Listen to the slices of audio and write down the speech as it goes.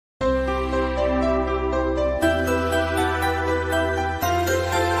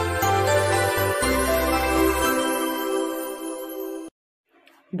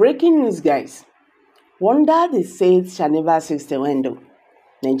Breaking news, guys. Wonder the saints shall never cease to window.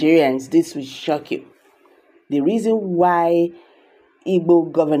 Nigerians, this will shock you. The reason why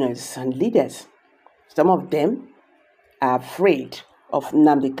Igbo governors and leaders, some of them are afraid of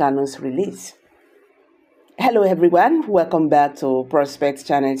Nnamdi Kanu's release. Hello everyone, welcome back to Prospect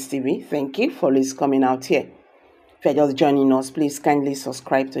Channels TV. Thank you for always coming out here. If you're just joining us, please kindly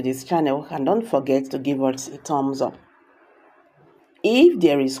subscribe to this channel and don't forget to give us a thumbs up. If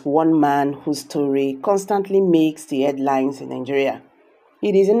there is one man whose story constantly makes the headlines in Nigeria,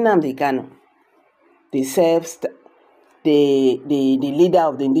 it is Nnamdi Kanu. The leader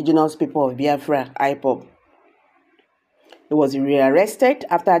of the indigenous people of Biafra, IPOB. He was rearrested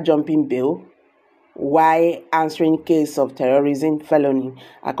after jumping bail while answering case of terrorism felony,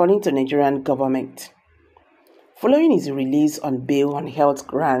 according to Nigerian government. Following his release on bail on health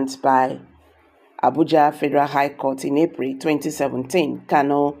grounds by Abuja Federal High Court in April 2017,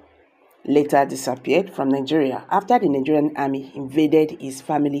 Kanu later disappeared from Nigeria after the Nigerian army invaded his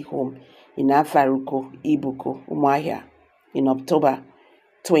family home in Afaruko, Ibuko, Umuahia in October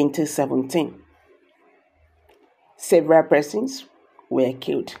 2017. Several persons were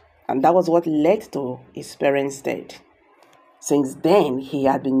killed, and that was what led to his parents' death. Since then, he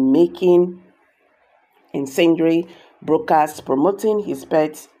had been making incendiary broadcasts promoting his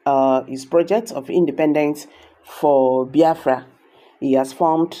project of independence for Biafra. He has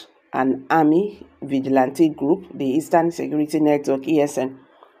formed an army vigilante group, the Eastern Security Network (ESN),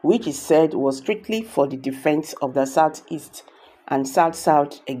 which is said was strictly for the defense of the Southeast and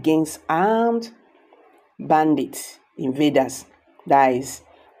South-South against armed bandits, invaders, that is,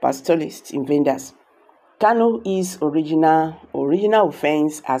 pastoralist invaders. Kanu's original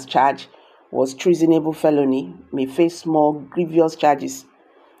offense as charged was treasonable felony, may face more grievous charges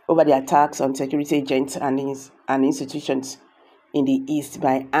over the attacks on security agents and institutions in the East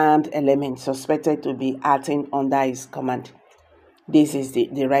by armed elements suspected to be acting under his command. This is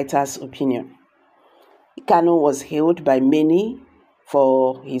the writer's opinion. Kanu was hailed by many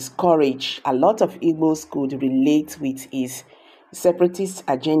for his courage. A lot of Igbos could relate with his separatist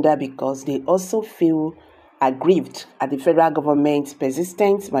agenda because they also feel aggrieved at the federal government's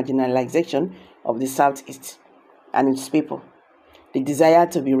persistent marginalization of the Southeast and its people. The desire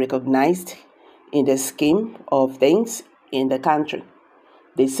to be recognized in the scheme of things in the country.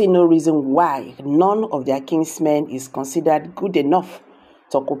 They see no reason why none of their kinsmen is considered good enough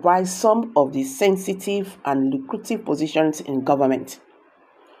to occupy some of the sensitive and lucrative positions in government.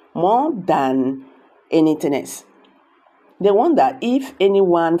 More than anything else, they wonder if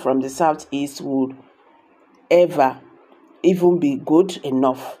anyone from the Southeast would ever even be good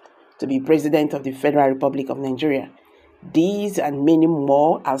enough to be president of the Federal Republic of Nigeria. These and many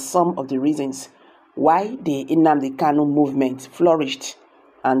more are some of the reasons why the Nnamdi Kanu movement flourished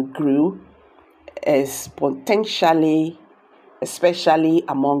and grew exponentially, especially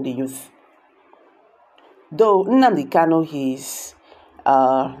among the youth. Though Nnamdi Kanu is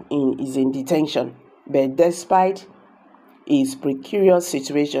in detention, but despite his precarious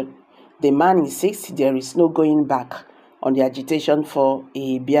situation, the man insists there is no going back on the agitation for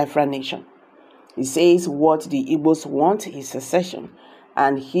a Biafra nation. He says what the Igbos want is secession,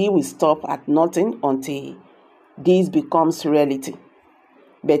 and he will stop at nothing until this becomes reality.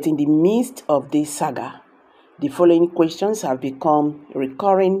 But in the midst of this saga, the following questions have become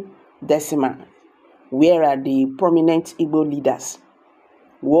recurring decimal. Where are the prominent Igbo leaders?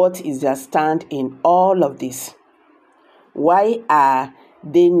 What is their stand in all of this? Why are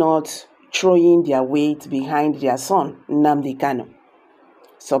they not throwing their weight behind their son, Nnamdi Kanu?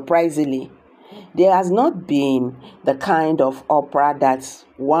 Surprisingly, there has not been the kind of uproar that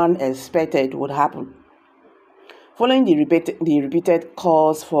one expected would happen. Following the repeated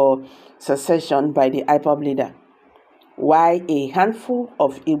calls for secession by the IPOB leader, while a handful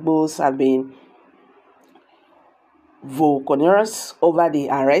of Igbos have been vocal over the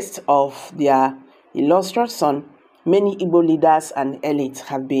arrest of their illustrious son, many Igbo leaders and elites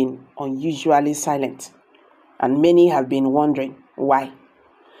have been unusually silent, and many have been wondering why.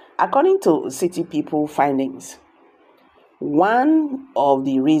 According to City People findings, one of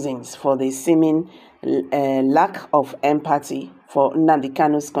the reasons for the seeming lack of empathy for Nnamdi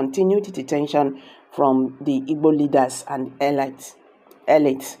Kanu's continued detention from the Igbo leaders and elites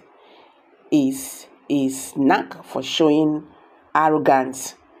is his knack for showing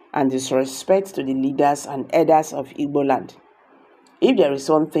arrogance and disrespect to the leaders and elders of Igbo land. If there is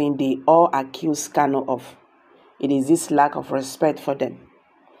one thing they all accuse Kanu of, it is this lack of respect for them.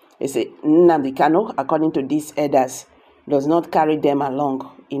 They say Nnamdi Kanu, according to these elders, does not carry them along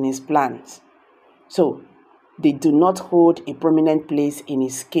in his plans. So, they do not hold a prominent place in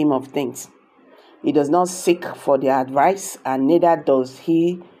his scheme of things. He does not seek for their advice, and neither does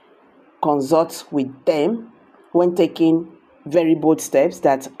he consult with them when taking very bold steps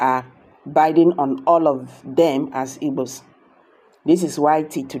that are binding on all of them as Igbos. This is why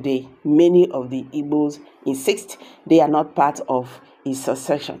till today, many of the Igbos insist they are not part of his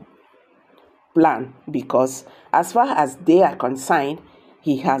succession plan, because as far as they are concerned,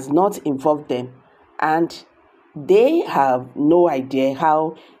 he has not involved them, and they have no idea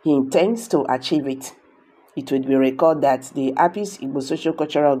how he intends to achieve it. It would be recalled that the APIS Igbo Social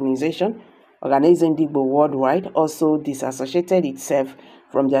Cultural Organization, organizing Igbo worldwide, also disassociated itself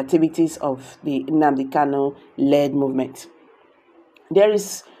from the activities of the Nnamdi Kanu-led movement. There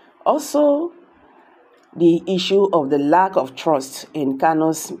is also the issue of the lack of trust in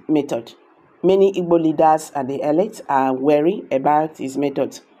Kanu's method. Many Igbo leaders and the elite are wary about his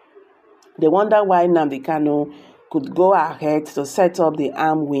methods. They wonder why Nnamdi Kanu could go ahead to set up the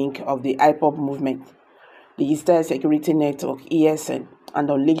arm wing of the IPOB movement, the Eastern Security Network, ESN, and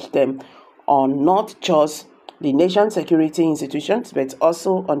unleash them on not just the nation's security institutions, but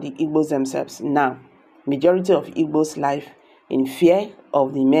also on the Igbos themselves. Now, majority of Igbos live in fear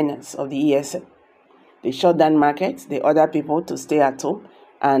of the menace of the ESN. They shut down markets, they order people to stay at home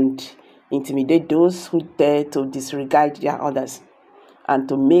and intimidate those who dare to disregard their orders, and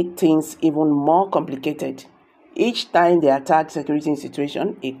to make things even more complicated. Each time they attack security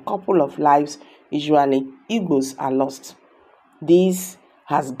institution, a couple of lives, usually Igbos, are lost. This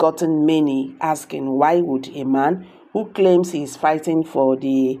has gotten many asking, why would a man who claims he is fighting for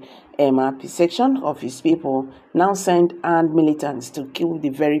the emancipation of his people now send armed militants to kill the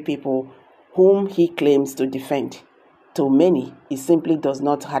very people whom he claims to defend? To many, it simply does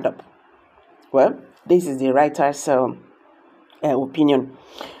not add up. Well, this is the writer's opinion.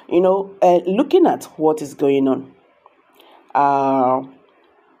 Looking at what is going on,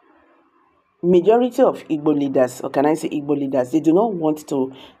 majority of Igbo leaders, or can I say Igbo leaders, they do not want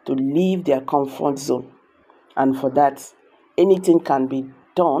to leave their comfort zone. And for that, anything can be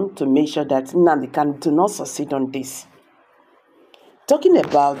done to make sure that Nnamdi Kanu do not succeed on this. Talking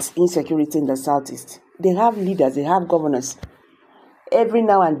about insecurity in the Southeast, they have leaders, they have governors. Every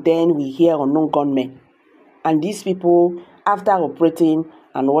now and then we hear unknown gunmen. And these people, after operating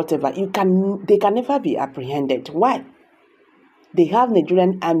and whatever, they can never be apprehended. Why? They have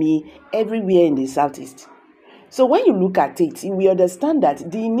Nigerian army everywhere in the Southeast. So when you look at it, we understand that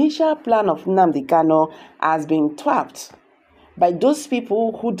the initial plan of Nnamdi Kanu has been thwarted by those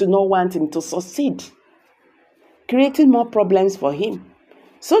people who do not want him to succeed, creating more problems for him,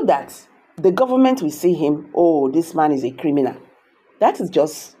 so that the government will see him, oh, this man is a criminal. That is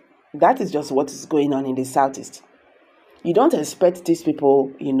just what is going on in the Southeast. You don't expect these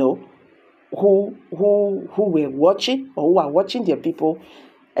people, who were watching, or who are watching their people,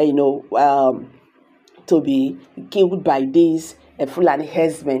 to be killed by these Fulani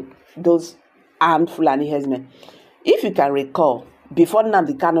herdsmen, those armed Fulani herdsmen. If you can recall, before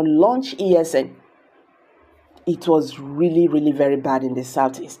Nnamdi Kanu launched ESN, it was really, really very bad in the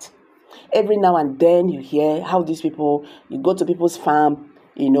Southeast. Every now and then you hear how these people, you go to people's farm,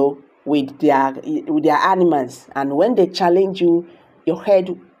 with their animals, and when they challenge you, your head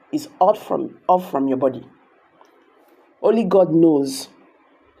is off from your body. Only God knows.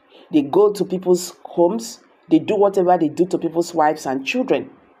 They go to people's homes, they do whatever they do to people's wives and children.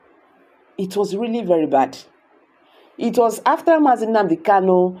 It was really very bad. It was after Nnamdi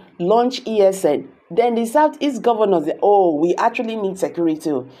Kanu launched ESN, then the Southeast governors said, oh, we actually need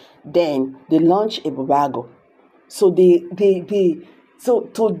security. Then they launched a Bubago. So so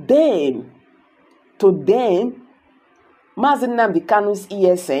to them, Nnamdi Kanu's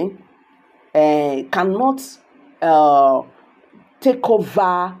ESN cannot take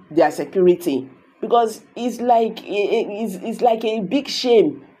over their security, because it's like a big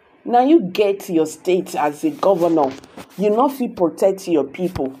shame. Now you get your state as a governor, you not fit protect your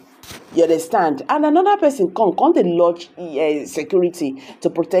people. You understand? And another person come they launch security to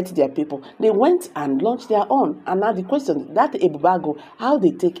protect their people. They went and launched their own. And now the question, that Ebubago, how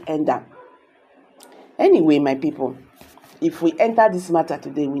they take end down? Anyway, my people, if we enter this matter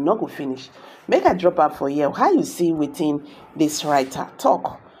today, we not go finish. Make a drop out for here. How you see within this writer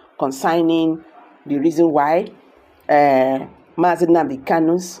talk concerning the reason why Mazi Nnamdi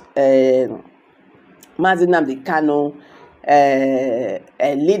Kanu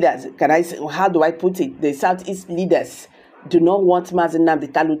leaders, can I say, how do I put it? The Southeast leaders do not want Mazi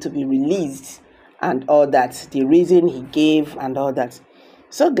Nnamdi Kanu to be released and all that. The reason he gave and all that.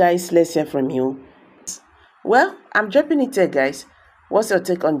 So guys, let's hear from you. Well, I'm dropping it here, guys. What's your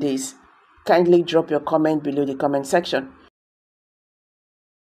take on this? kindly drop your comment below the comment section.